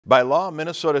By law,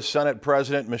 Minnesota Senate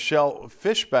President Michelle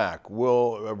Fischbach,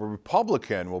 a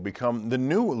Republican, will become the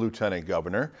new lieutenant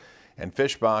governor. And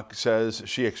Fischbach says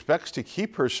she expects to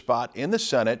keep her spot in the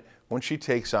Senate when she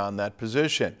takes on that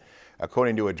position.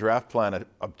 According to a draft plan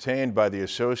obtained by the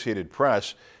Associated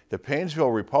Press, the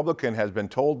Painesville Republican has been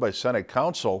told by Senate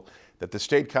counsel that the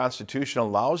state constitution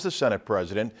allows the Senate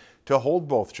president to hold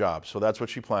both jobs, so that's what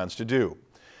she plans to do.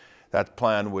 That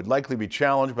plan would likely be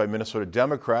challenged by Minnesota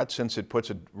Democrats since it puts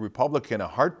a Republican a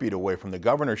heartbeat away from the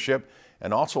governorship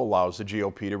and also allows the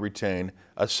GOP to retain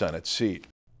a Senate seat.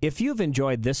 If you've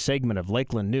enjoyed this segment of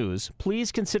Lakeland News,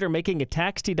 please consider making a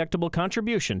tax-deductible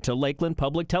contribution to Lakeland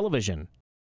Public Television.